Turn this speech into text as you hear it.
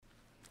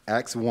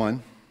Acts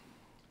 1,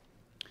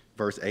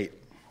 verse 8.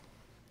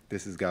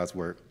 This is God's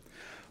word.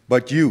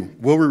 But you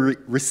will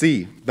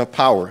receive the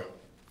power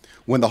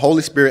when the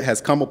Holy Spirit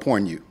has come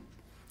upon you,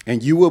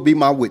 and you will be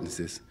my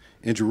witnesses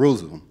in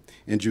Jerusalem,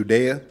 in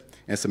Judea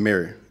and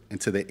Samaria, and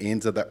to the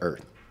ends of the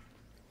earth.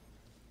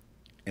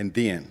 And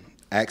then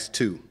Acts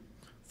 2,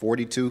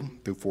 42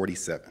 through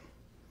 47.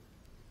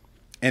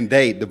 And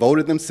they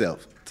devoted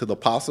themselves to the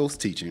apostles'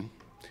 teaching,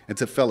 and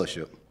to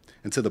fellowship,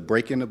 and to the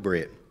breaking of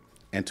bread,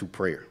 and to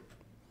prayer.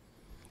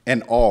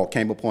 And all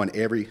came upon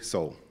every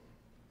soul.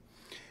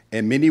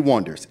 And many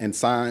wonders and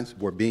signs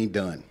were being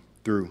done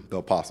through the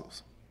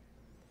apostles.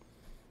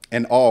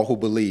 And all who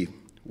believed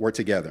were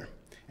together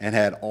and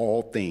had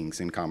all things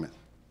in common.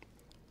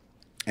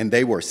 And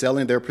they were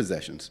selling their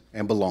possessions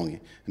and belonging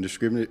and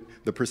distributed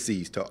the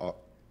proceeds to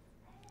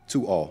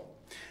all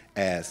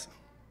as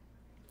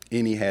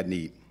any had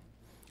need.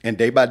 And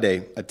day by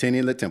day,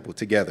 attending the temple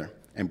together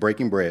and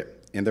breaking bread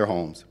in their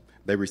homes,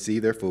 they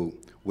received their food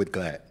with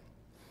glad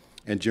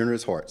and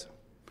generous hearts,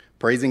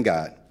 praising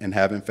God and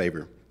having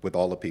favor with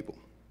all the people.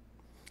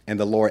 And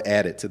the Lord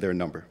added to their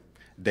number,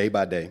 day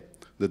by day,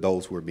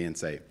 those who were being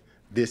saved.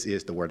 This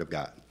is the word of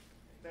God.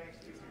 Thanks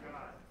be to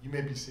God. You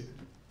may be seated.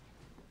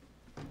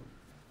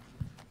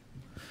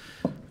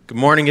 Good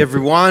morning,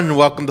 everyone.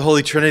 Welcome to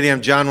Holy Trinity.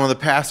 I'm John, one of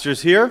the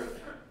pastors here.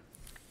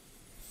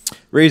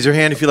 Raise your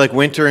hand if you like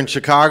winter in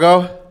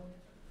Chicago.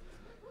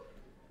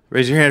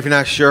 Raise your hand if you're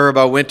not sure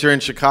about winter in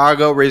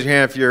Chicago. Raise your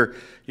hand if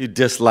you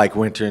dislike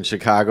winter in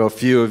Chicago. A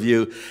few of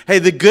you. Hey,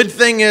 the good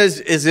thing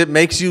is it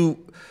makes you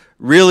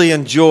really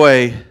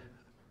enjoy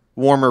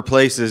warmer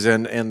places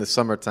in the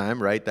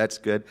summertime, right? That's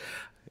good.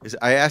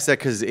 I asked that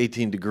because it's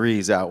 18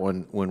 degrees out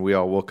when we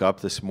all woke up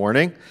this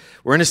morning.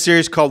 We're in a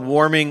series called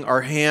Warming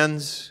Our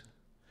Hands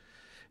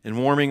and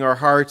Warming Our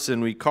Hearts,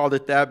 and we called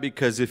it that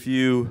because if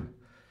you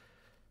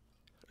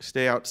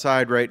stay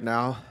outside right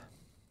now,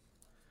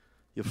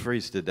 you'll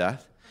freeze to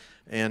death,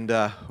 and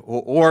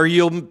or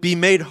you'll be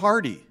made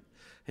hardy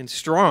and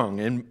strong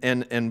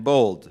and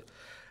bold.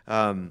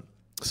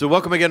 So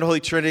welcome again to Holy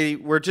Trinity.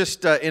 We're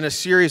just in a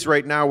series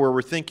right now where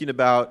we're thinking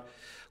about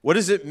what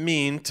does it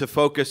mean to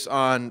focus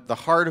on the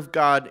heart of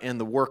God and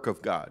the work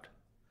of God.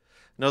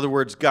 In other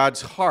words,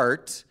 God's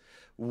heart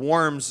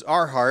warms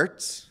our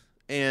hearts,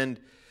 and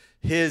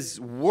His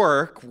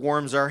work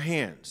warms our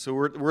hands. So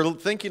we're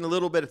thinking a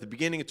little bit at the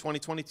beginning of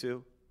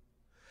 2022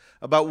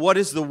 about what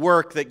is the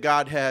work that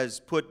God has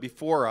put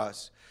before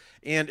us.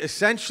 And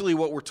essentially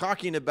what we're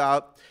talking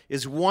about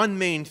is one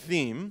main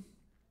theme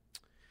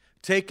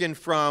taken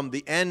from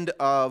the end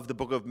of the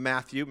book of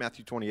Matthew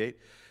 28,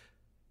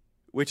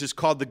 which is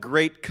called the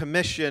Great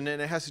Commission,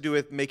 and it has to do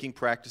with making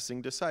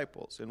practicing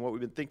disciples. And what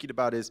we've been thinking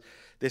about is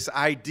this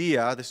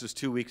idea, this was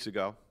 2 weeks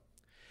ago,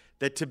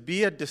 that to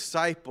be a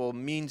disciple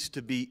means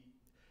to be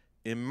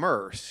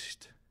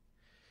immersed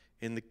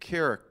in the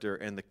character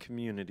and the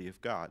community of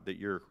God, that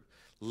you're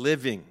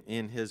living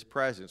in His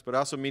presence, but it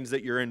also means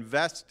that you're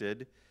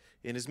invested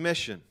in His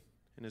mission,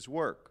 in His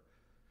work.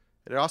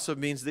 It also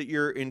means that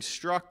you're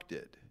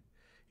instructed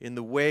in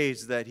the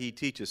ways that He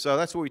teaches. So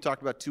that's what we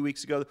talked about 2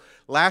 weeks ago.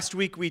 Last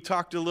week we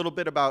talked a little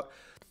bit about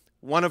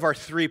one of our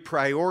 3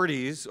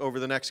 priorities over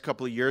the next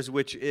couple of years,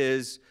 which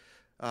is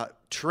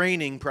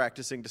training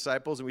practicing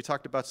disciples, and we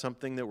talked about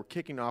something that we're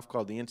kicking off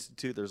called the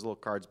Institute. There's little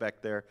cards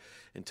back there,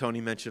 and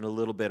Tony mentioned a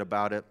little bit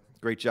about it.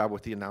 Great job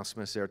with the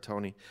announcements there,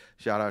 Tony.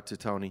 Shout out to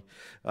Tony.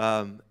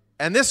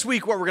 And this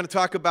week what we're going to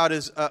talk about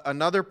is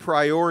another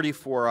priority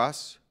for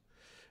us,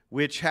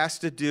 which has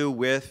to do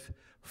with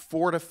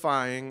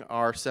fortifying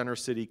our Center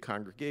City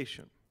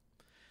congregation.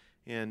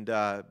 And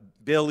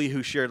Billy,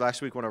 who shared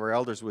last week, one of our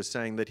elders, was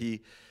saying that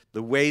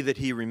the way that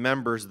he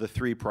remembers the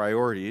 3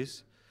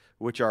 priorities,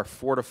 which are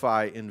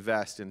fortify,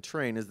 invest, and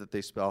train, is that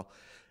they spell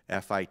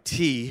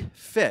F-I-T,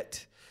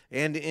 fit.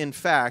 And in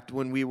fact,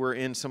 when we were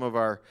in some of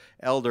our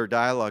elder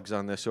dialogues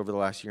on this over the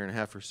last year and a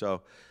half or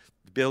so,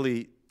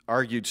 Billy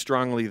argued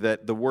strongly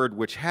that the word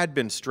which had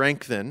been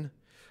strengthen,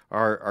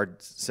 our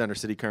Center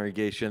City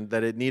congregation,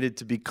 that it needed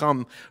to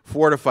become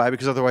fortify,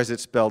 because otherwise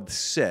it's spelled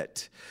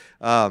sit,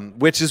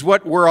 which is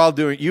what we're all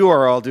doing, you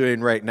are all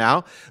doing right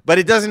now, but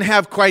it doesn't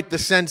have quite the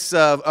sense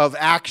of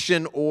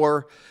action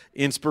or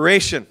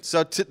inspiration.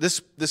 So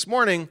this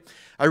morning,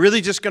 I'm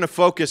really just going to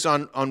focus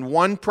on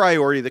one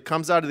priority that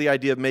comes out of the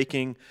idea of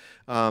making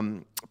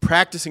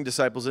practicing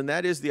disciples, and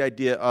that is the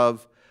idea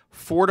of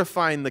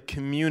fortifying the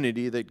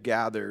community that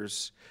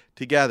gathers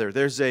together.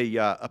 There's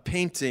a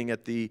painting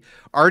at the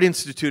Art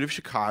Institute of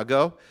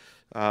Chicago.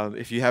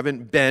 If you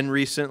haven't been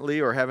recently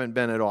or haven't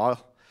been at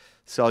all,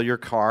 sell your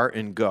car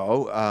and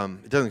go.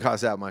 It doesn't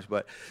cost that much,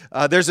 but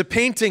there's a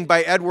painting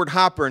by Edward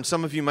Hopper, and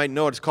some of you might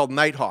know it. It's called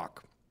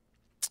Nighthawk.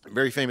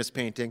 Very famous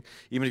painting.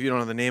 Even if you don't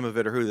know the name of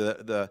it or who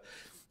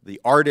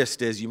the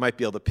artist is, you might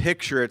be able to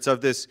picture it. It's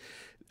of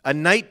a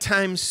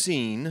nighttime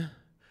scene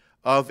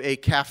of a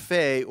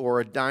cafe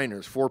or a diner.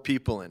 There's 4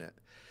 people in it.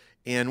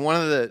 And one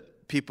of the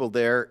people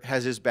there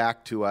has his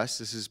back to us.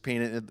 This is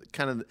painted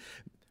kind of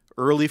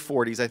early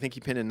 40s. I think he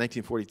painted in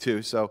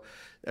 1942. So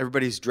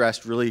everybody's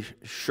dressed really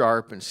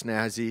sharp and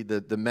snazzy.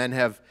 The men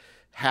have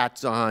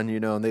hats on,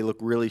 and they look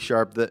really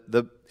sharp.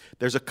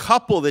 There's a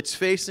couple that's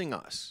facing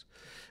us,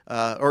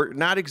 or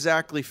not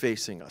exactly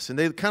facing us, and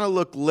they kind of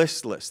look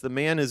listless. The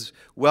man is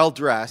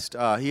well-dressed.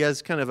 He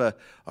has kind of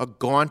a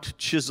gaunt,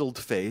 chiseled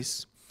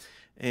face,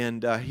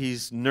 and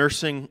he's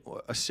nursing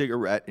a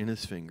cigarette in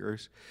his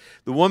fingers.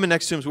 The woman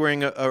next to him is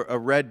wearing a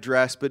red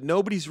dress, but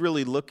nobody's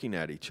really looking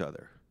at each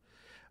other.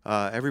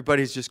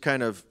 Everybody's just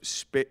kind of...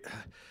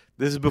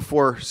 This is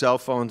before cell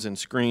phones and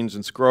screens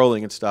and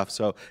scrolling and stuff,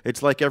 so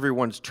it's like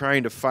everyone's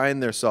trying to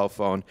find their cell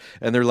phone,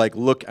 and they're like,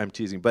 look, I'm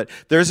teasing, but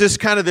there's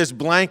this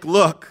blank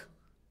look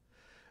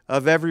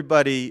of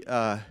everybody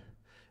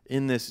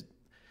in this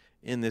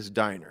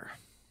diner.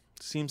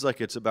 It seems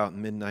like it's about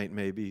midnight,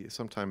 maybe,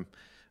 sometime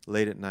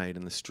late at night,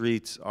 and the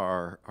streets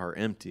are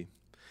empty.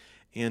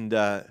 And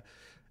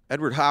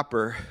Edward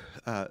Hopper,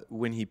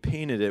 when he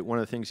painted it, one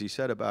of the things he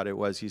said about it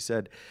was, he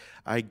said,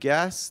 I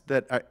guess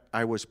that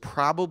I was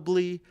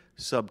probably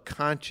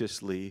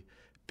subconsciously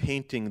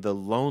painting the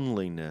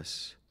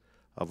loneliness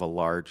of a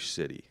large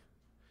city.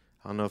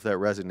 I don't know if that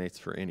resonates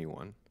for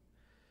anyone.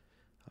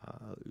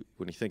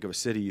 When you think of a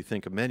city, you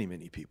think of many,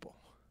 many people.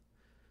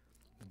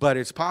 But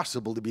it's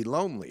possible to be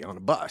lonely on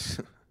a bus,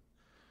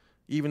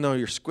 even though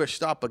you're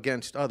squished up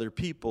against other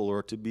people,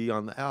 or to be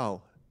on the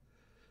L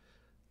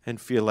and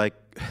feel like,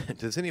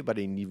 does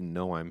anybody even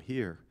know I'm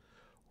here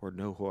or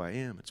know who I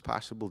am? It's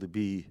possible to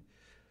be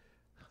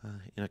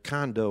in a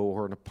condo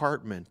or an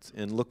apartment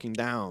and looking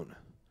down,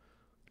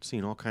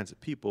 seeing all kinds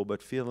of people,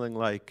 but feeling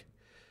like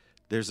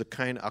there's a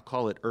kind, I'll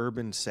call it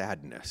urban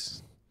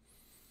sadness,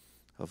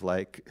 of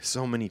like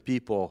so many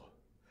people,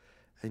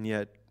 and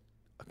yet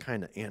a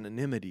kind of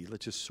anonymity,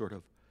 let's just sort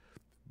of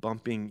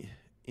bumping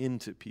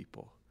into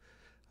people.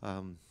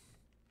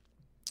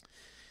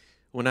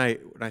 When I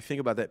think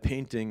about that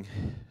painting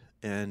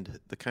and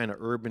the kind of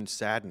urban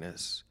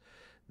sadness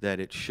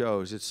that it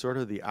shows, it's sort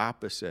of the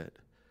opposite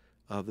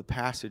of the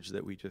passage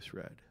that we just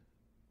read,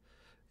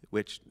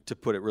 which, to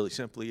put it really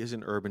simply,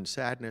 isn't urban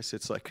sadness.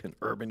 It's like an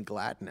urban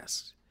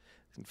gladness.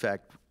 In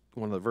fact,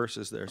 one of the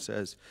verses there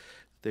says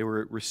they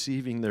were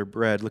receiving their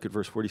bread. Look at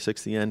verse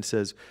 46. The end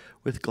says,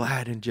 with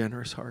glad and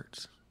generous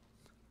hearts.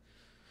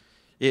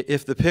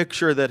 If the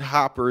picture that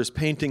Hopper is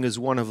painting is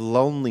one of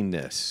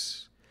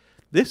loneliness,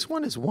 this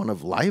one is one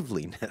of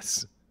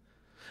liveliness.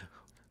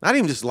 Not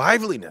even just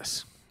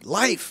liveliness,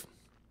 life.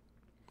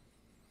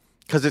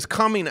 Because it's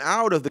coming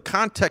out of the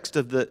context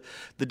of the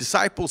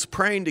disciples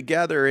praying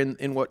together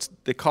in what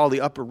they call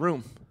the upper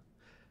room,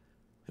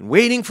 and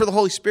waiting for the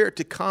Holy Spirit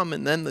to come,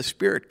 and then the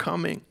Spirit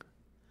coming.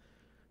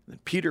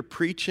 And Peter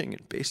preaching,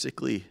 and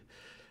basically,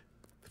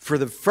 for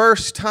the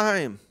first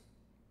time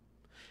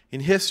in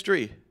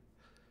history,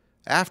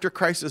 after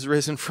Christ has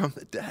risen from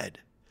the dead,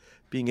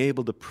 being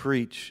able to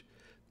preach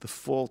the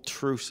full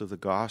truths of the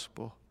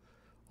gospel.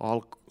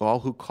 All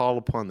who call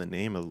upon the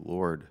name of the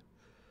Lord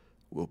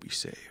will be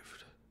saved.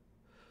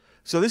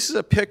 So this is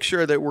a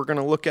picture that we're going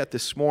to look at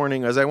this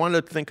morning as I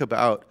wanted to think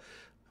about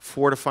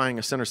fortifying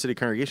a Center City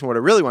congregation. What I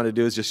really want to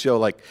do is just show,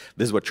 like,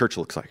 this is what church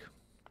looks like.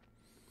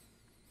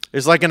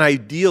 It's like an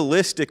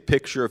idealistic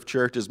picture of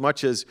church, as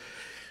much as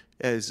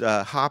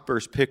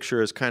Hopper's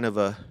picture is kind of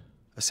a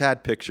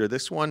sad picture.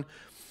 This one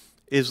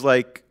is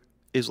like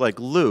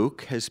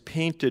Luke has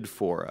painted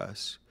for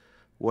us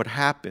what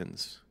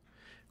happens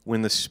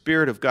when the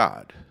Spirit of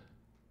God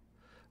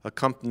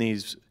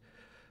accompanies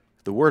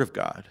the Word of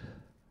God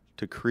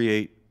to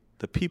create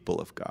the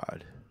people of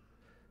God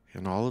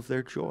in all of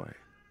their joy.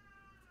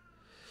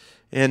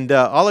 And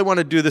all I want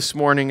to do this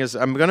morning is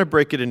I'm going to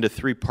break it into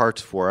three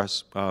parts for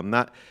us,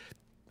 not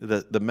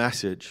the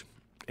message.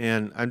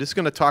 And I'm just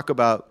going to talk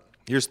about,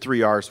 here's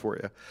 3 R's for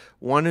you.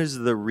 One is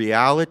the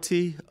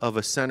reality of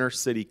a Center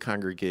City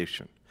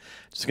congregation.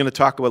 Just going to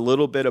talk a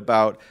little bit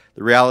about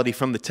the reality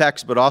from the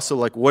text, but also,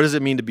 like, what does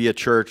it mean to be a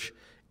church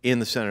in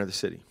the center of the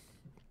city?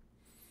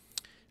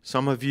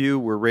 Some of you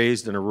were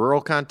raised in a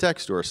rural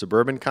context or a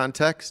suburban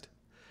context.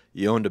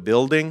 You owned a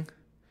building.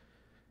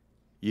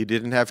 You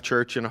didn't have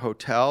church in a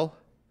hotel.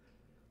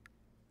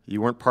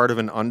 You weren't part of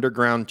an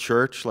underground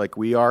church like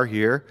we are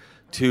here,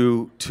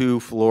 two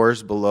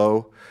floors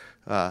below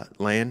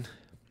land.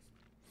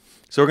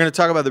 So we're going to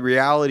talk about the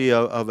reality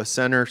of a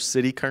Center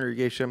City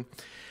congregation.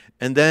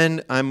 And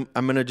then I'm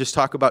going to just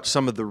talk about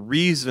some of the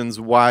reasons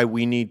why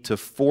we need to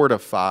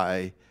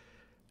fortify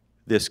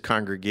this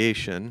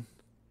congregation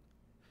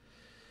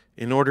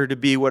in order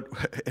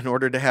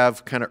to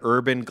have kind of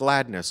urban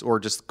gladness, or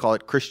just call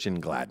it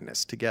Christian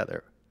gladness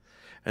together.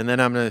 And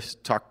then I'm going to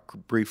talk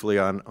briefly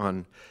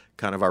on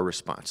kind of our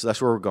response. So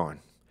that's where we're going.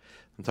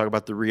 I'm talking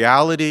about the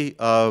reality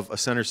of a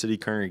Center City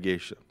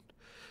congregation,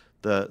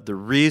 the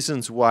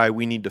reasons why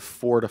we need to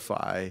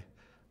fortify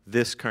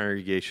this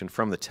congregation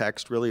from the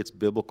text. Really, it's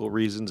biblical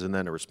reasons, and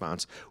then a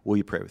response. Will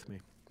you pray with me?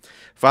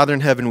 Father in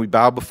heaven, we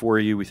bow before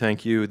you. We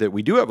thank you that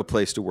we do have a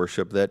place to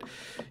worship, that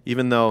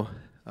even though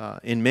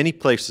in many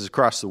places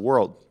across the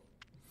world,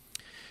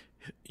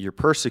 you're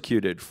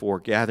persecuted for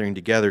gathering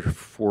together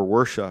for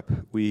worship.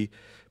 We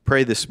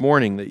pray this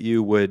morning that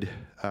you would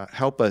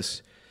help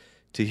us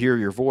to hear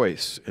your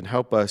voice and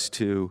help us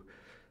to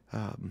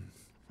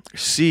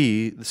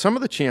see some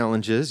of the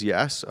challenges,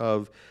 yes,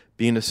 of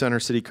being a Center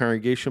City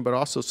congregation, but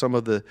also some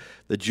of the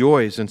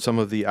joys and some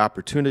of the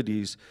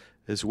opportunities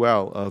as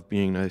well of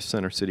being a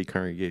Center City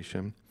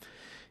congregation.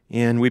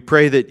 And we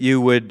pray that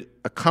you would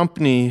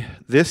accompany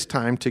this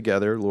time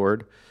together,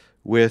 Lord,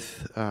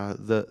 with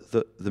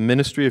the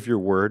ministry of your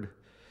word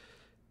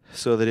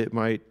so that it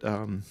might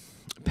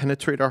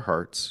penetrate our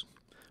hearts.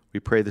 We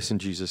pray this in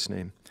Jesus'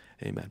 name.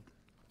 Amen.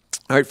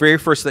 All right, very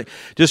first thing,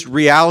 just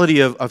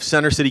reality of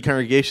Center City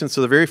congregation.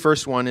 So the very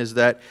first one is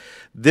that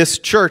this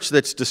church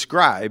that's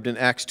described in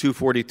Acts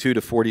 2:42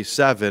 to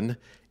 47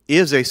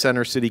 is a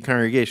Center City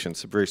congregation.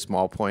 It's a very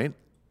small point,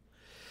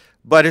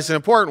 but it's an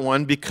important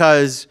one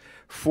because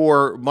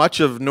for much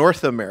of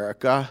North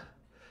America,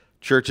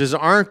 churches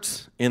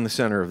aren't in the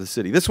center of the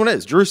city. This one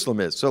is. Jerusalem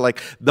is. So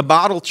like the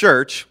model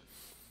church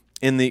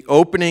in the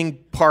opening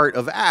part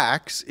of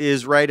Acts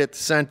is right at the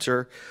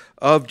center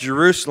of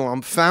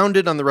Jerusalem,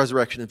 founded on the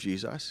resurrection of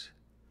Jesus,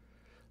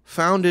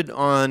 founded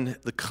on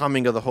the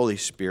coming of the Holy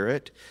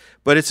Spirit,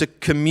 but it's a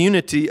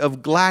community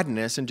of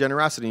gladness and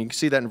generosity. And you can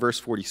see that in verse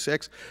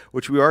 46,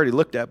 which we already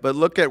looked at, but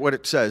look at what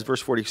it says,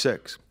 verse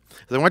 46.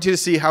 I want you to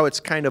see how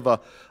it's kind of a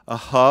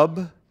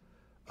hub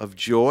of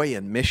joy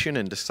and mission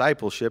and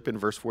discipleship in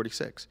verse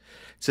 46. It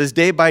says,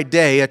 day by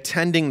day,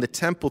 attending the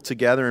temple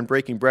together and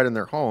breaking bread in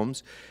their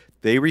homes,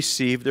 they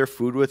received their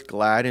food with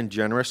glad and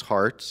generous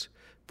hearts,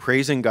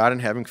 praising God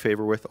and having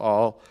favor with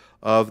all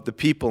of the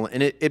people.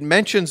 And it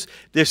mentions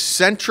this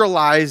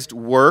centralized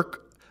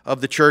work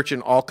of the church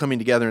and all coming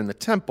together in the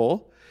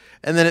temple.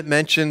 And then it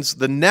mentions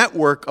the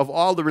network of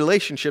all the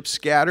relationships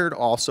scattered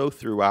also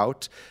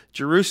throughout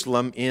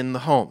Jerusalem in the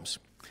homes.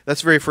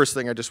 That's the very first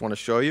thing I just want to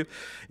show you,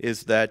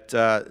 is that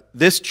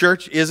this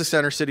church is a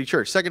Center City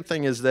church. Second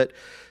thing is that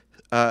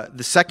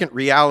the second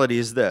reality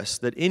is this,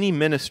 that any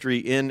ministry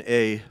in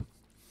a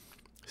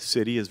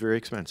city is very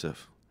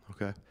expensive,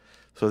 okay?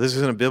 So this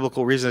isn't a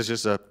biblical reason, it's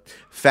just a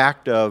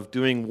fact of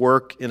doing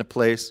work in a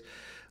place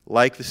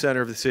like the center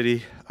of the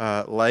city,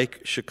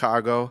 like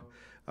Chicago.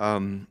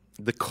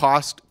 The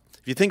cost,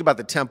 if you think about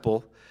the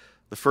temple,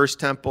 the first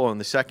temple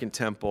and the second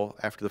temple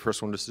after the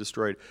first one was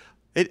destroyed,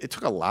 it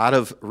took a lot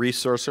of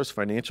resources,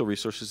 financial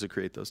resources, to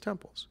create those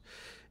temples.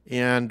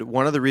 And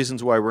one of the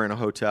reasons why we're in a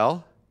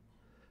hotel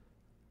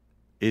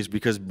is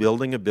because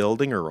building a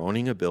building or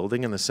owning a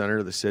building in the center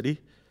of the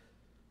city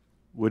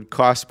would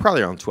cost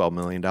probably around $12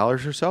 million or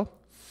so.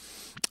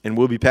 And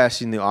we'll be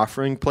passing the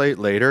offering plate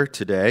later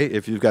today.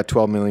 If you've got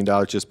 $12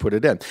 million, just put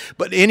it in.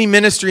 But any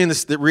ministry in the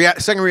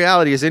second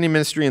reality is any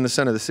ministry in the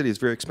center of the city is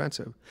very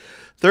expensive.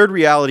 Third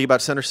reality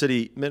about Center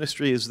City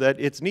ministry is that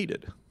it's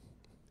needed.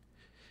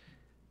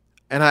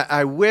 And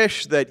I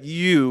wish that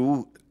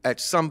you, I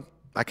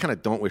kind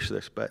of don't wish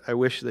this, but I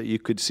wish that you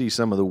could see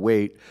some of the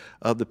weight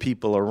of the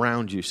people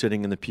around you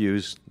sitting in the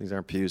pews. These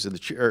aren't pews, in the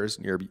chairs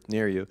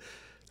near you.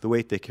 The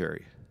weight they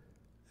carry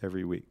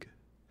every week.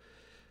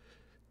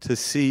 To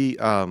see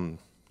the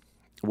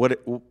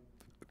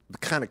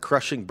kind of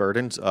crushing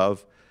burdens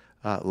of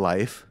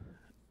life.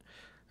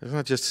 It's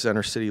not just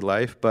Center City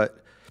life,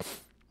 but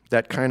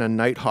that kind of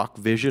Nighthawk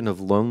vision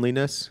of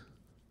loneliness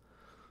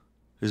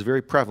is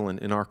very prevalent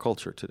in our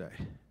culture today,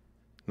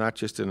 not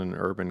just in an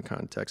urban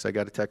context. I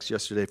got a text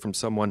yesterday from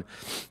someone,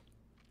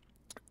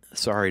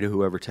 sorry to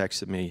whoever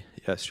texted me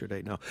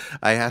yesterday. No,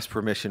 I asked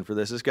permission for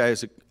this. This guy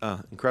has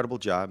an incredible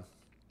job.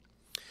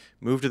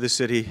 Moved to the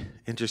city,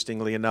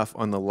 interestingly enough,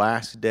 on the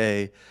last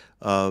day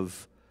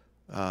of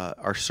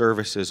our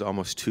services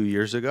almost 2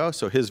 years ago.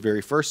 So his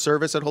very first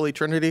service at Holy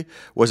Trinity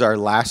was our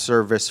last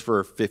service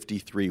for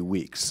 53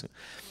 weeks.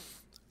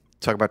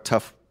 Talk about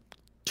tough,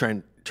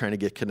 trying to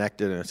get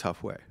connected in a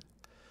tough way.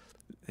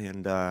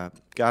 And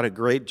got a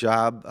great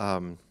job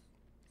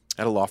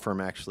at a law firm,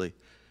 actually.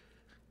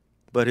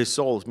 But his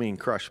soul is being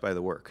crushed by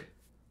the work.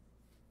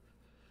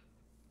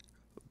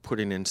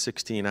 Putting in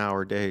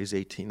 16-hour days,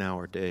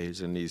 18-hour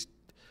days, and he's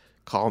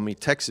called me,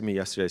 texted me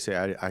yesterday,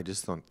 say, I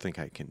just don't think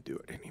I can do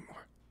it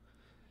anymore.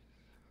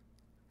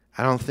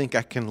 I don't think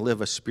I can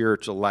live a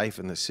spiritual life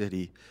in the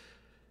city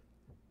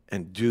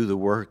and do the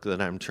work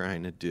that I'm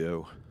trying to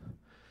do.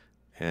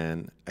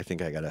 And I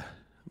think I got to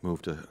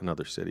move to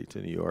another city,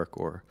 to New York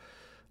or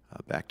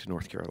back to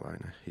North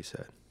Carolina, he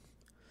said.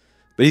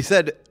 But he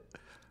said,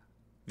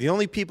 the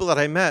only people that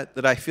I met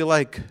that I feel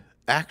like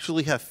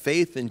actually have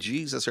faith in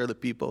Jesus are the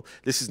people.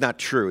 This is not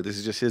true. This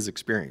is just his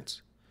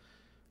experience.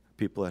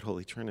 People at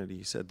Holy Trinity,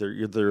 he said,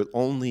 they're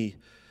only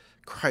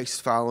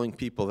Christ-following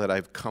people that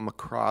I've come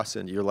across,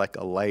 and you're like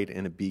a light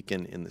and a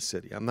beacon in the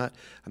city. I'm not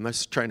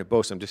just trying to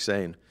boast. I'm just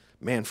saying,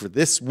 man, for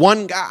this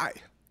one guy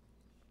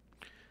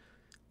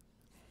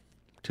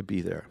to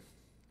be there.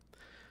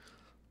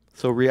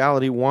 So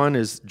reality one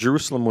is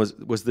Jerusalem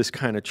was this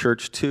kind of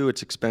church. 2,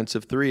 it's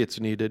expensive. 3, it's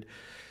needed.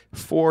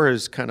 4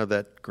 is kind of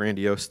that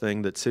grandiose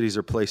thing that cities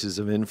are places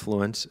of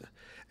influence,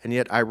 and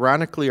yet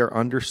ironically are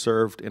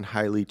underserved and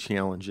highly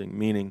challenging,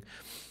 meaning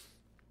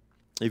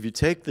if you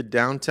take the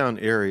downtown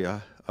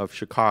area of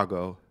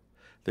Chicago,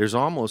 there's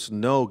almost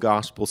no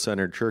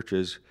gospel-centered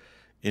churches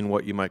in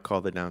what you might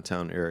call the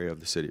downtown area of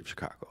the city of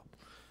Chicago.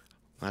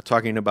 I'm not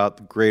talking about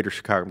the greater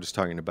Chicago, I'm just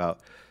talking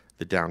about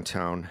the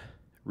downtown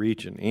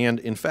region. And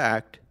in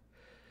fact,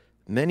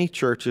 many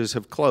churches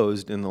have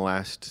closed in the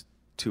last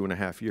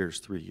 2.5 years,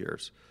 3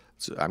 years.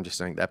 So I'm just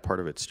saying that part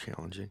of it's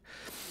challenging.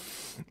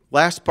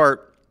 Last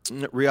part,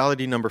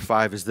 reality number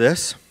 5 is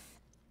this.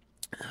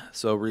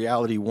 So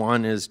reality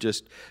 1 is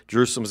just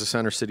Jerusalem's a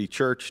center city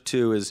church.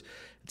 2 is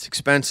it's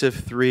expensive.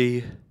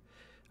 3,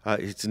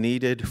 it's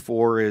needed.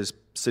 4 is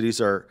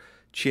cities are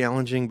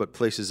challenging but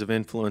places of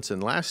influence.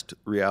 And last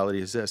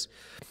reality is this.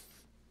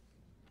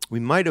 We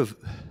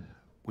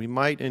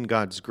might, in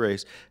God's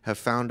grace, have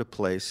found a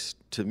place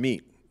to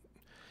meet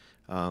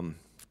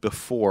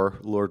before,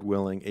 Lord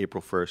willing,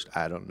 April 1st.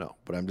 I don't know.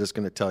 But I'm just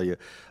going to tell you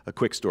a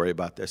quick story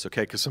about this,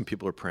 okay? Because some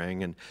people are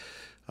praying. And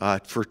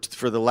for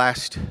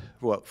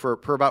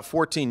about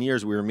 14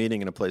 years, we were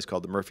meeting in a place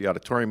called the Murphy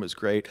Auditorium. It was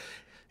great.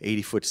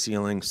 80-foot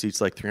ceiling,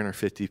 seats like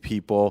 350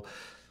 people.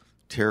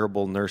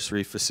 Terrible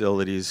nursery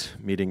facilities,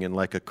 meeting in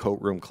like a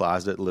coat room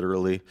closet,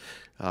 literally.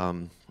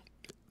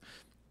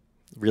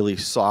 Really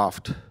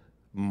soft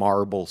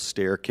marble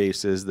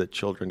staircases that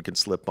children can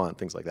slip on,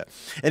 things like that.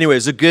 Anyway,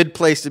 it's a good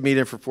place to meet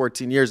in for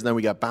 14 years, and then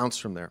we got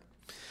bounced from there.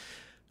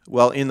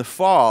 Well, in the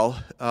fall,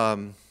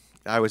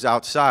 I was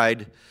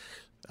outside,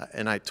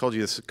 and I told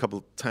you this a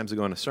couple times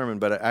ago in a sermon,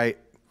 but I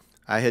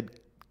had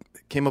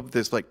came up with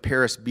this like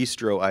Paris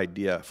bistro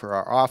idea for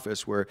our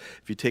office, where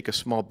if you take a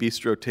small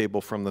bistro table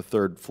from the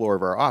 3rd floor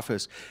of our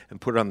office and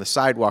put it on the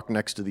sidewalk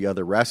next to the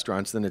other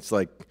restaurants, then it's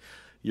like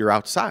you're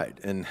outside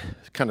and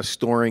kind of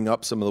storing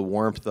up some of the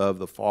warmth of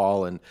the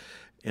fall. And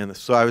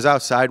so I was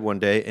outside one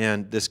day,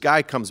 and this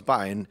guy comes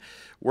by, and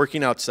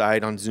working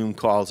outside on Zoom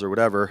calls or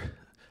whatever,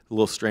 a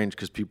little strange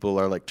because people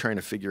are like trying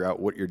to figure out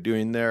what you're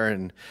doing there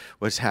and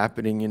what's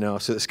happening, you know.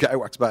 So this guy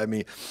walks by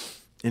me,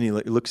 and he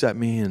looks at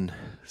me and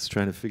is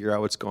trying to figure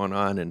out what's going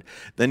on. And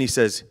then he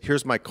says,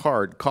 "Here's my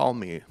card, call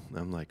me." And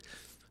I'm like,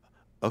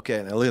 okay,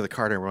 and I look at the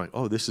card and I'm like,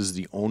 oh, this is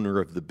the owner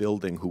of the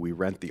building who we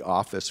rent the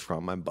office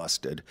from. I'm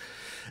busted.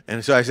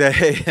 And so I said,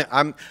 hey,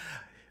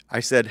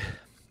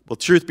 well,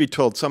 truth be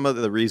told, some of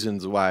the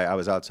reasons why I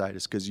was outside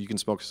is because you can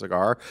smoke a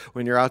cigar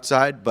when you're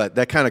outside, but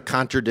that kind of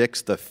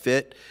contradicts the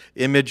fit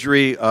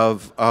imagery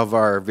of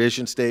our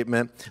vision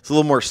statement. It's a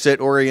little more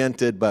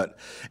sit-oriented, but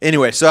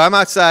anyway, so I'm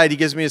outside. He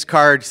gives me his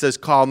card. He says,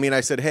 call me. And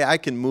I said, hey, I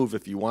can move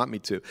if you want me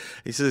to.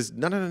 He says,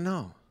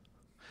 no.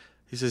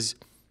 He says,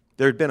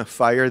 there had been a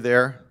fire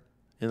there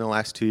in the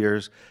last 2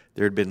 years.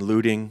 There had been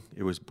looting.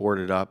 It was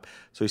boarded up.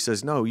 So he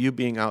says, no, you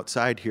being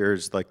outside here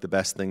is like the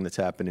best thing that's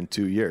happened in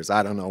 2 years.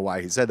 I don't know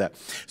why he said that.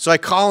 So I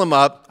call him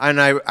up, and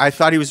I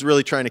thought he was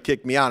really trying to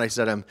kick me out. I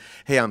said,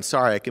 hey, I'm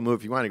sorry, I can move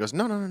if you want. He goes,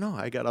 no,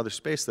 I got other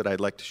space that I'd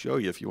like to show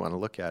you if you want to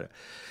look at it.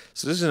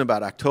 So this is in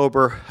about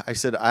October. I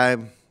said,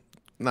 I'm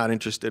not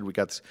interested. We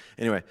got this.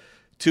 Anyway,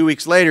 2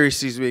 weeks later, he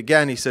sees me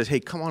again. He says, hey,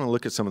 come on and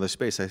look at some of the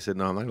space. I said,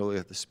 no, I'm not going to look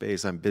at the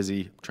space. I'm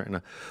busy trying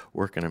to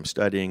work, and I'm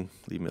studying.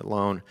 Leave me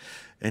alone.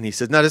 And he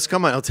says, no, just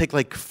come on. It'll take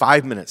like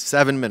 5 minutes,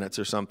 7 minutes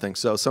or something.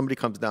 So somebody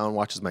comes down and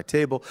watches my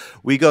table.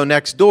 We go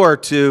next door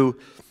to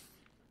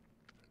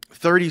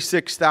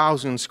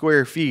 36,000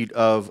 square feet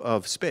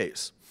of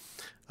space.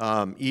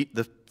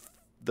 The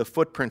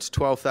footprint's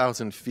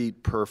 12,000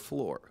 feet per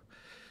floor.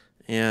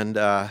 And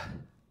I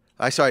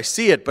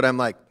see it, but I'm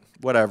like,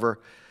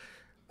 whatever.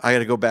 I got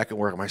to go back and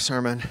work on my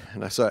sermon.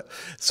 And I saw it.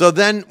 So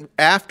then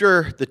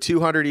after the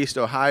 200 East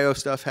Ohio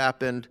stuff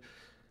happened,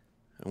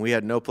 and we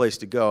had no place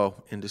to go,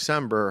 in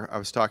December, I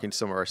was talking to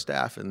some of our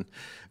staff, and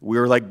we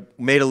were like,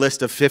 made a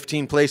list of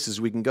 15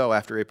 places we can go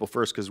after April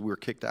 1st because we were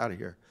kicked out of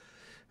here.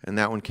 And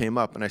that one came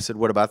up, and I said,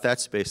 what about that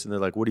space? And they're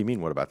like, what do you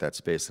mean, what about that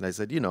space? And I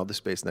said, the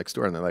space next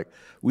door. And they're like,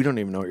 we don't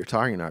even know what you're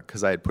talking about,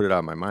 because I had put it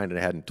on my mind and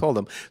I hadn't told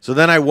them. So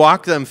then I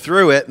walked them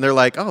through it, and they're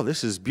like, oh,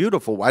 this is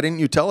beautiful. Why didn't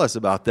you tell us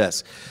about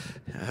this?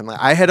 I'm like,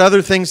 I had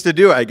other things to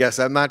do, I guess.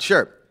 I'm not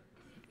sure.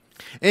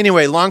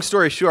 Anyway, long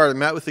story short, I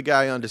met with the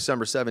guy on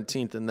December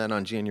 17th and then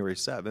on January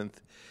 7th.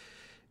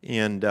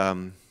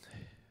 And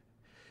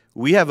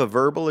we have a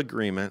verbal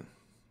agreement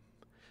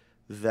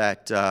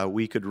that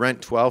we could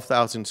rent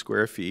 12,000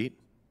 square feet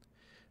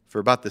for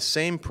about the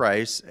same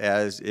price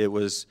as it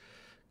was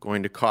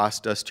going to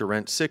cost us to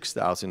rent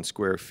 6,000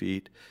 square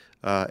feet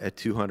at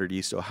 200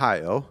 East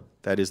Ohio.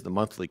 That is the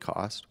monthly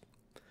cost,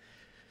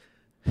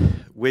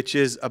 which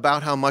is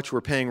about how much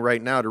we're paying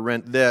right now to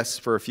rent this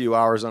for a few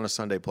hours on a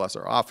Sunday plus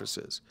our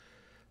offices.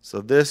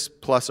 So this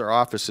plus our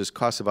offices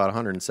costs about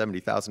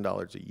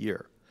 $170,000 a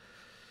year.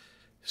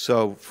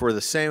 So for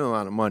the same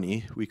amount of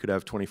money, we could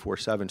have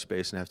 24/7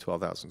 space and have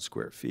 12,000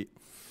 square feet.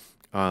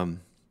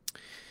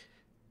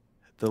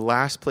 The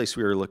last place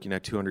we were looking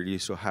at, 200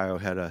 East Ohio,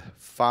 had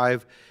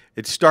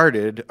it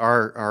started,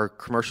 our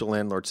commercial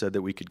landlord said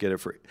that we could get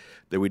it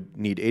that we'd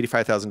need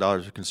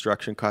 $85,000 of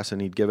construction costs, and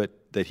he'd give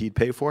it, that he'd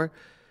pay for it.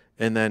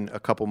 And then a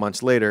couple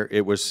months later,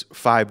 it was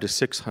 $500,000 to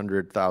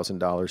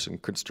 $600,000 in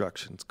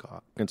construction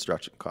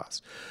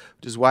costs,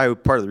 which is why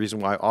part of the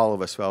reason why all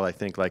of us felt, I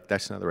think, like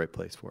that's not the right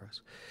place for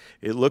us.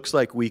 It looks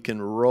like we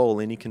can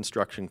roll any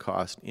construction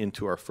cost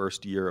into our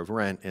first year of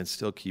rent and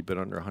still keep it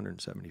under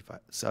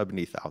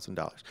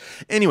 $170,000.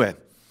 Anyway,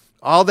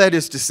 all that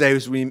is to say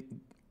is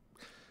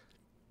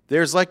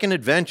there's like an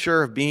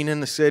adventure of being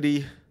in the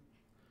city.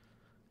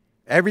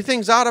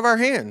 Everything's out of our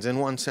hands in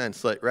one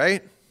sense, like,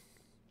 right?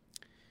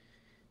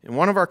 And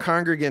one of our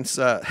congregants,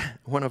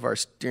 one of our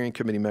steering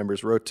committee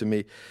members wrote to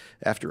me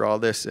after all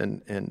this,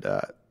 and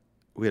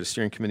we had a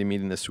steering committee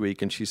meeting this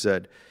week, and she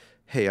said,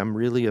 "Hey, I'm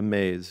really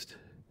amazed."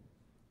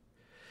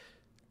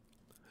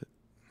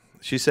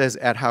 She says,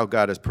 at how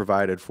God has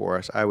provided for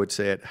us. I would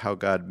say at how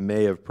God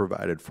may have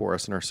provided for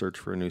us in our search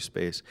for a new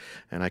space.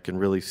 And I can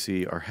really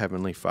see our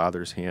Heavenly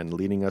Father's hand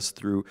leading us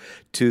through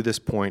to this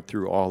point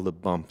through all the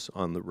bumps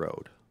on the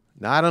road.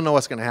 Now, I don't know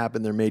what's going to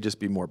happen. There may just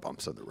be more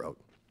bumps on the road.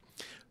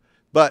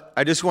 But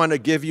I just want to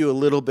give you a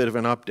little bit of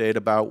an update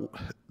about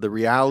the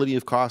reality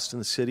of cost in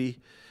the city,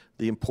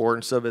 the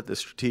importance of it, the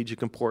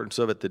strategic importance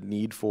of it, the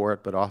need for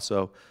it, but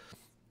also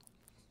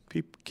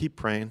keep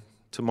praying.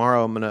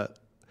 Tomorrow I'm going to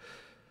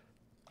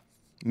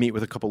meet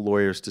with a couple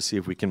lawyers to see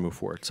if we can move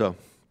forward. So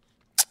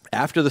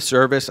after the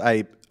service,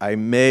 I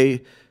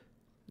may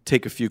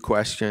take a few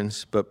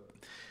questions, but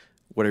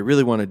what I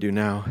really want to do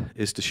now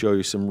is to show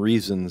you some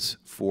reasons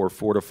for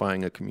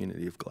fortifying a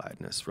community of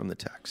gladness from the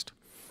text.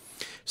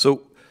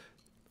 So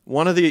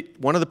one of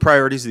the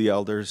priorities of the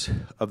elders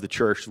of the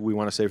church, we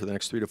want to say for the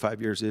next 3 to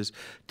 5 years, is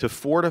to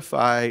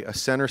fortify a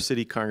center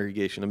city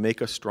congregation, to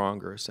make us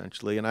stronger,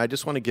 essentially. And I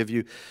just want to give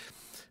you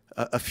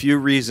a few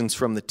reasons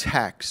from the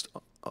text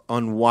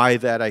on why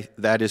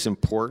that is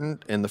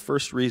important. And the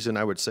first reason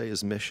I would say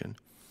is mission.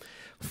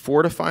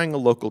 Fortifying a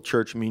local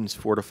church means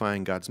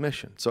fortifying God's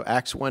mission. So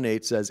Acts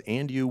 1:8 says,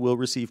 "And you will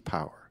receive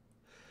power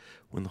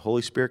when the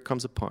Holy Spirit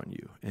comes upon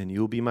you, and you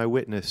will be my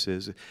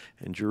witnesses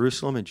in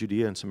Jerusalem and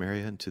Judea and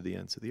Samaria and to the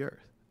ends of the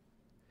earth."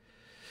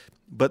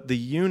 But the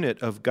unit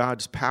of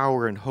God's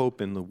power and hope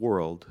in the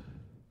world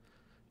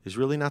is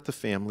really not the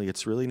family.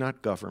 It's really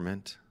not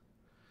government.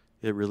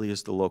 It really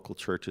is the local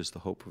church is the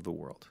hope of the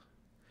world.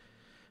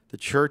 The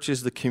church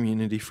is the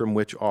community from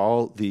which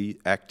all the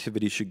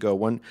activity should go.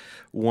 One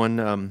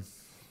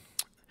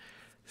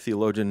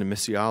theologian and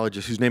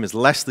missiologist, whose name is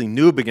Leslie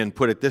Newbigin,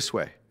 put it this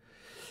way.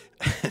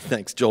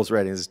 Thanks. Joel's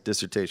writing his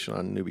dissertation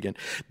on Newbigin.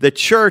 The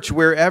church,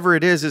 wherever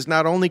it is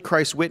not only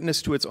Christ's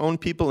witness to its own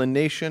people and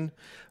nation,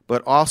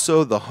 but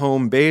also the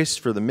home base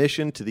for the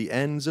mission to the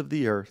ends of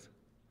the earth.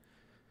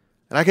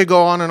 And I could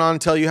go on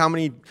and tell you how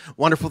many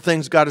wonderful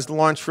things God has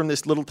launched from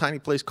this little tiny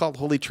place called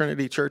Holy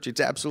Trinity Church. It's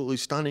absolutely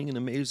stunning and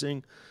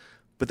amazing.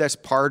 But that's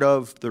part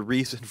of the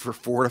reason for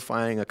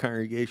fortifying a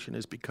congregation,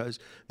 is because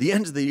the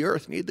ends of the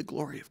earth need the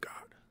glory of God.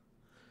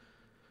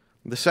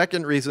 The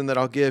second reason that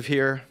I'll give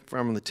here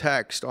from the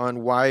text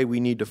on why we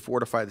need to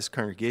fortify this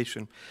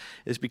congregation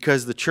is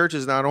because the church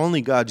is not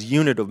only God's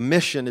unit of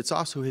mission, it's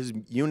also his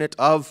unit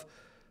of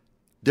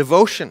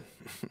devotion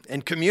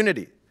and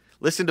community.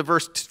 Listen to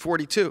verse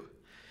 42.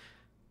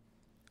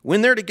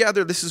 When they're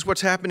together, this is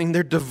what's happening.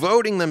 They're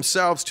devoting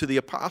themselves to the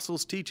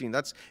apostles' teaching.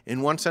 That's,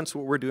 in one sense,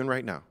 what we're doing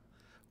right now.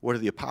 What do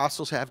the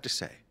apostles have to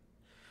say?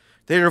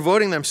 They're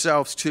devoting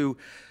themselves to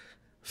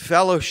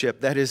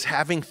fellowship, that is,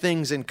 having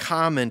things in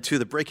common, to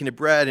the breaking of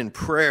bread and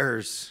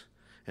prayers.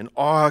 And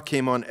awe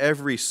came on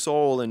every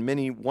soul, and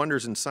many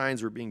wonders and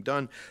signs were being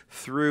done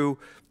through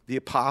the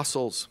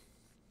apostles.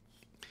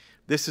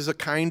 This is a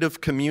kind of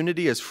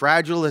community, as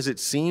fragile as it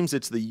seems.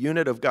 It's the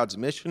unit of God's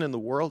mission in the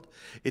world.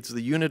 It's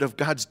the unit of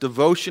God's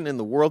devotion in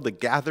the world, the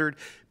gathered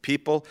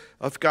people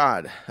of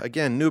God.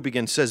 Again,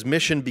 Newbigin says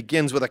mission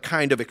begins with a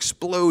kind of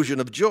explosion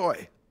of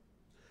joy.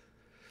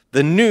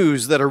 The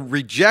news that a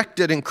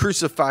rejected and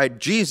crucified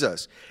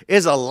Jesus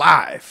is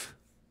alive.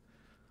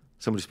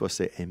 Somebody's supposed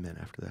to say amen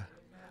after that.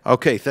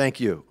 Okay, thank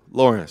you.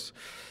 Lawrence.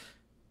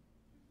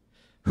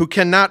 Who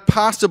cannot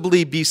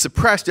possibly be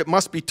suppressed. It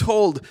must be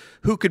told.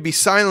 Who could be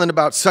silent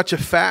about such a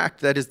fact?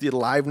 That is the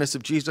aliveness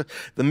of Jesus.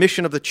 The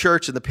mission of the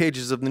church in the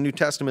pages of the New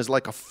Testament is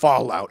like a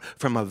fallout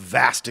from a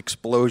vast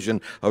explosion,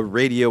 a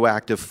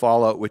radioactive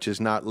fallout which is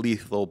not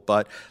lethal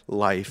but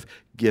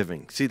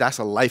life-giving. See, that's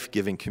a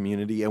life-giving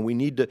community, and we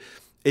need to.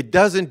 It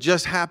doesn't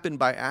just happen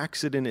by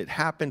accident. It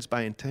happens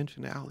by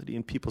intentionality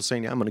and people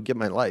saying, I'm going to give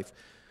my life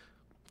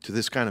to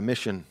this kind of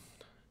mission,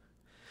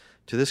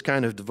 to this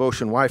kind of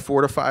devotion. Why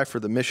fortify?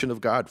 For the mission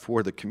of God,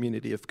 for the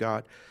community of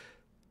God,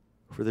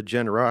 for the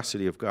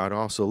generosity of God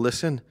also.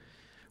 Listen,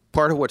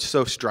 part of what's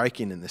so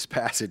striking in this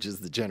passage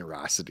is the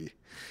generosity.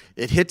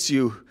 It hits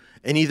you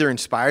and either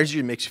inspires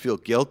you, makes you feel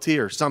guilty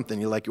or something.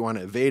 You want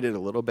to evade it a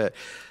little bit.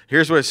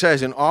 Here's what it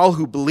says. And all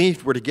who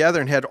believed were together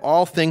and had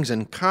all things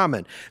in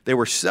common. They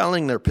were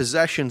selling their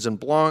possessions and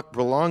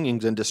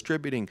belongings and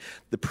distributing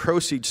the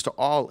proceeds to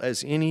all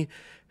as any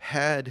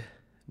had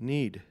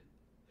need.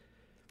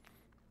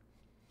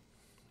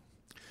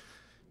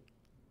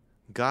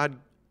 God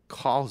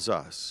calls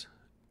us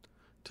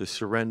to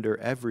surrender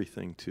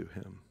everything to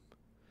him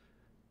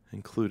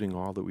including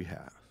all that we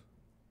have.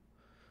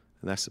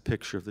 And that's the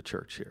picture of the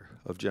church here,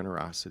 of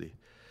generosity.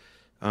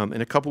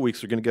 In a couple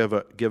weeks, we're going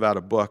to give out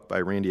a book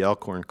by Randy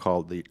Alcorn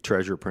called The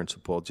Treasure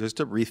Principle, just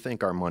to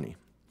rethink our money.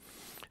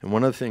 And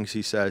one of the things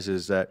he says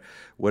is that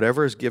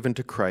whatever is given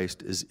to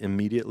Christ is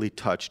immediately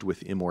touched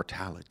with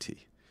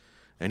immortality.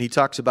 And he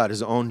talks about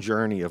his own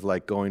journey of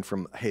like going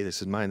from, hey,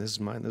 this is mine, this is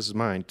mine, this is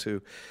mine,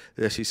 to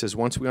this. He says,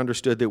 once we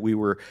understood that we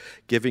were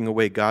giving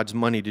away God's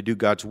money to do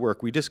God's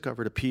work, we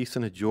discovered a peace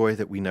and a joy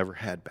that we never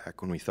had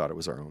back when we thought it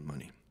was our own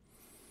money.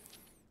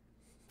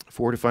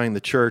 Fortifying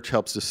the church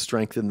helps us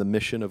strengthen the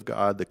mission of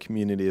God, the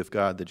community of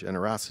God, the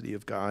generosity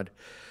of God.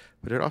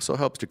 But it also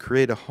helps to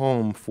create a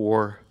home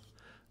for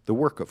the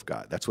work of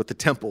God. That's what the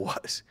temple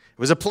was. It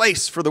was a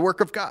place for the work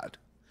of God.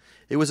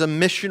 It was a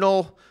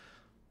missional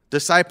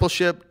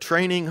discipleship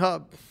training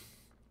hub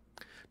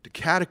to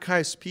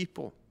catechize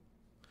people,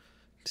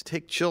 to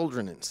take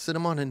children and sit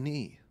them on a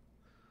knee,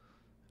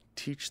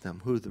 teach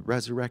them who the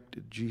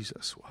resurrected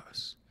Jesus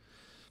was,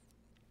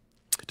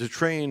 to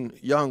train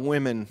young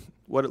women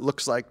what it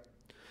looks like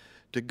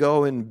to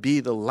go and be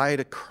the light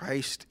of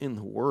Christ in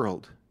the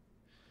world,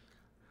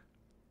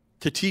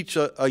 to teach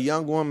a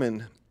young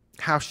woman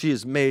how she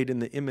is made in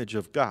the image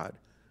of God,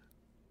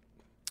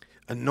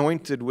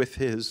 anointed with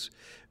his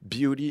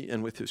beauty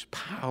and with his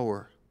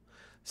power,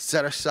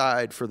 set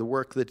aside for the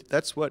work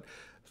that's what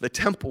the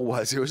temple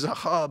was. It was a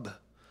hub,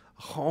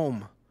 a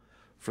home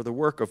for the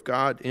work of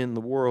God in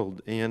the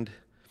world, and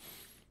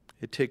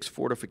it takes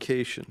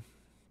fortification.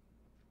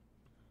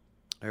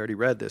 I already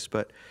read this,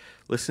 but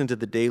listen to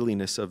the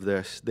dailiness of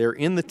this. They're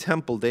in the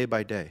temple day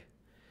by day.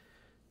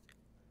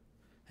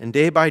 And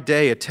day by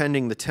day,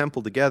 attending the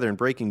temple together and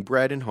breaking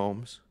bread in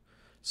homes,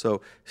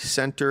 so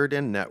centered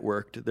and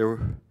networked,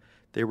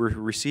 they were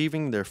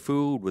receiving their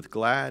food with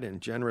glad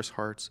and generous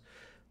hearts,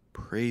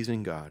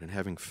 praising God and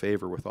having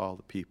favor with all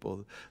the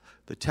people.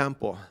 The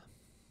temple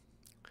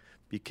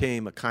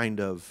became a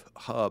kind of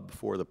hub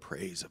for the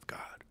praise of God.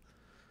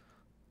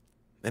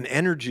 And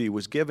energy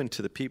was given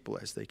to the people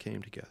as they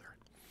came together.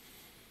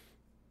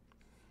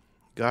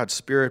 God's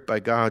Spirit, by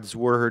God's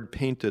word,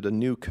 painted a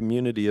new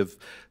community of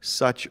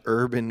such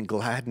urban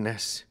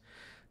gladness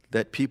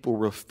that people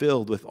were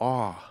filled with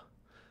awe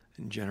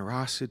and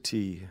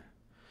generosity,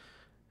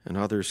 and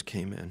others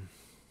came in.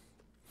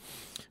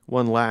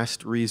 One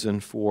last reason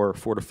for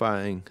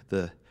fortifying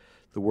the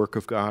work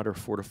of God, or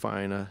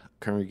fortifying a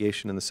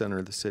congregation in the center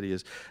of the city,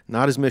 is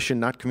not his mission,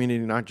 not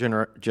community, not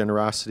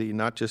generosity,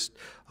 not just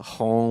a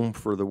home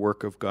for the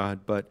work of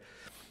God, but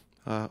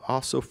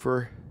also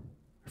for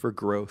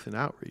growth and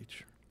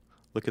outreach.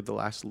 Look at the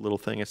last little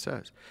thing it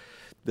says.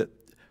 That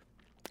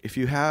if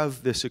you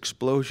have this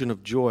explosion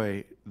of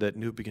joy that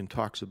Newbegin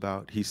talks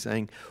about, he's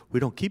saying we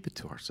don't keep it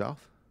to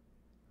ourselves.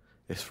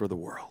 It's for the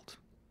world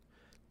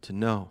to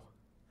know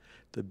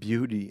the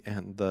beauty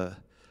and the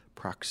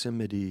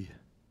proximity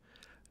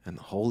and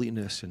the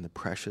holiness and the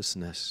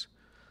preciousness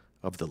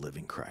of the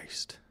living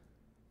Christ.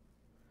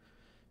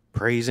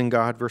 Praising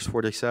God, verse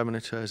 47,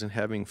 it says, and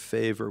having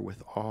favor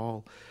with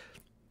all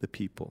the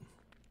people.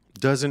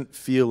 Doesn't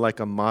feel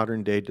like a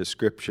modern day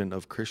description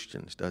of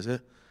Christians, does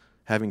it?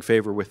 Having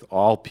favor with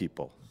all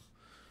people.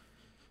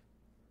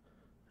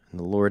 And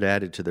the Lord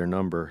added to their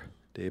number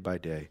day by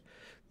day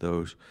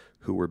those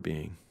who were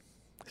being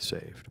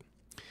saved.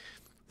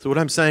 So what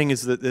I'm saying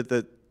is that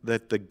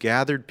the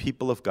gathered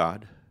people of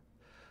God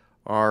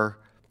are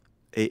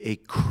a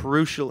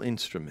crucial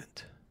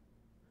instrument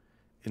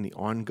in the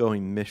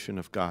ongoing mission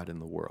of God in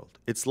the world.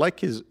 It's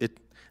like it's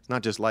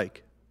not just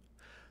like.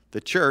 The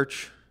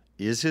church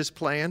is his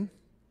plan.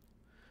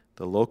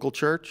 The local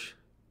church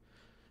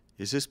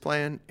is his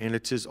plan, and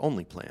it's his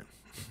only plan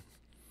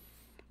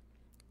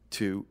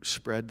to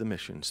spread the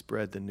mission,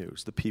 spread the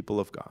news, the people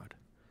of God.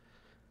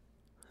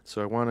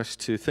 So I want us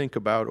to think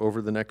about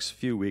over the next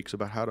few weeks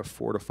about how to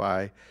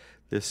fortify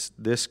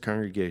this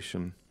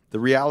congregation, the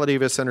reality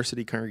of a Center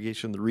City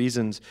congregation, the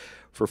reasons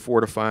for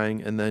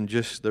fortifying, and then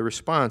just the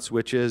response,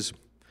 which is,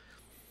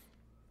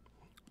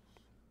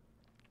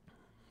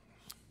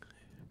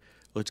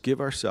 let's give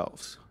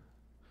ourselves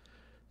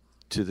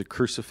to the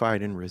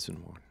crucified and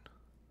risen one,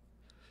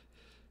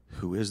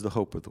 who is the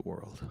hope of the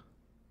world.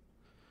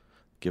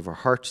 Give our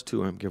hearts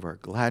to him, give our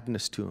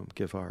gladness to him,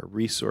 give our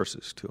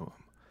resources to him.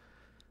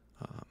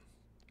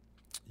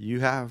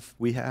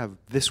 We have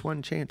this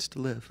one chance to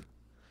live.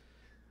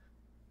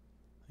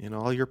 In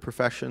all your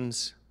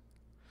professions,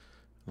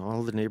 in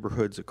all the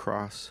neighborhoods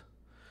across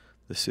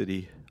the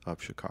city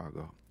of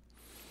Chicago.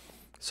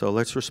 So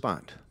let's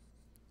respond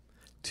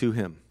to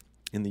him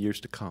in the years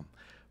to come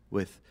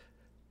with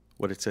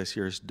what it says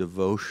here is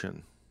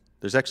devotion.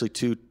 There's actually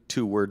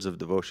two words of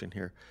devotion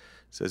here.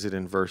 It says it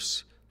in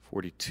verse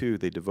 42.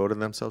 They devoted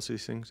themselves to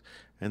these things.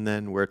 And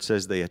then where it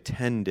says they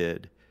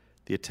attended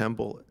the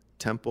temple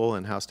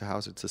and house to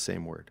house, it's the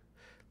same word.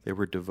 They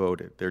were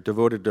devoted. They're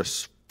devoted to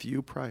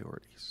few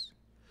priorities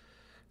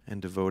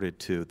and devoted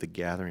to the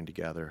gathering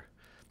together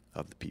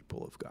of the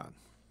people of God.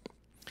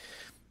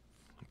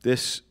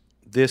 This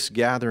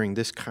gathering,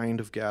 this kind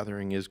of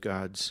gathering is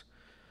God's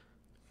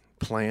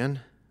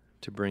plan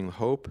to bring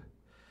hope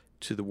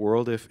to the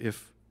world.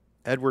 If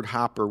Edward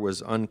Hopper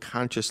was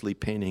unconsciously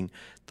painting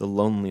the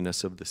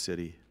loneliness of the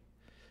city,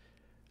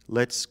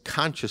 let's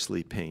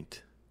consciously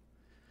paint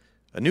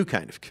a new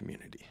kind of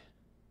community,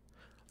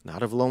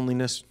 not of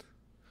loneliness,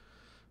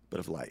 but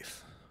of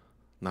life,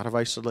 not of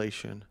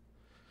isolation,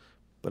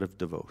 but of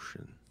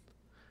devotion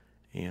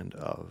and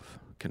of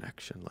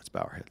connection. Let's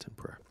bow our heads in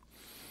prayer.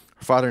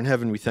 Father in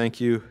heaven, we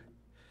thank you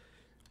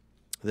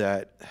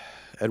that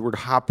Edward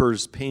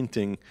Hopper's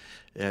painting,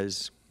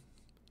 as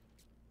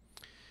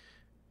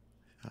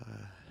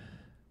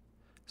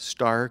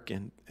stark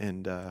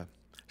and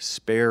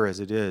spare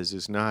as it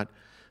is not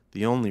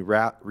the only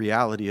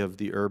reality of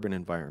the urban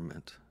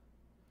environment.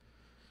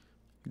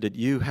 That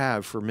you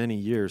have for many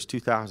years,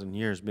 2,000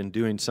 years, been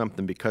doing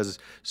something because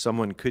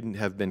someone couldn't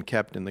have been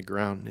kept in the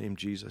ground named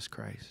Jesus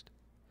Christ.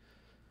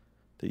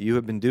 That you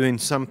have been doing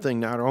something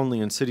not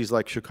only in cities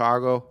like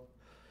Chicago,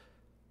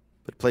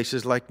 but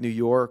places like New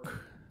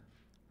York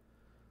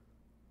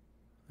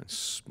and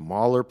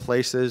smaller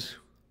places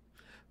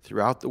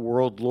throughout the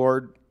world,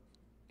 Lord,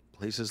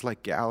 places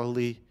like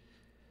Galilee,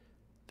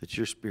 that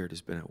your Spirit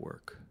has been at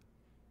work.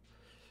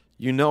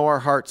 You know our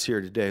hearts here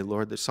today,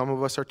 Lord, that some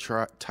of us are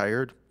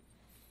tired.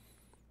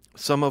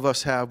 Some of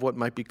us have what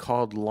might be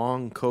called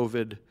long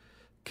COVID,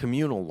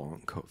 communal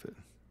long COVID.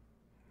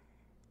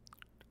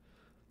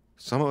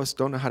 Some of us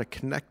don't know how to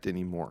connect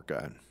anymore,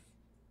 God.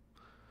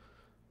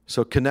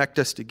 So connect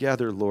us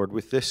together, Lord,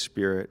 with this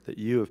Spirit that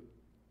you have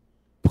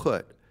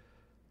put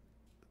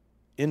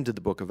into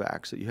the book of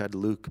Acts, that you had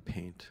Luke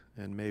paint.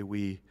 And may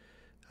we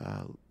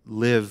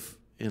live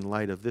in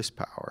light of this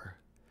power.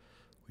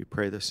 We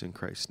pray this in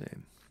Christ's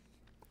name.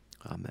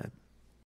 Amen.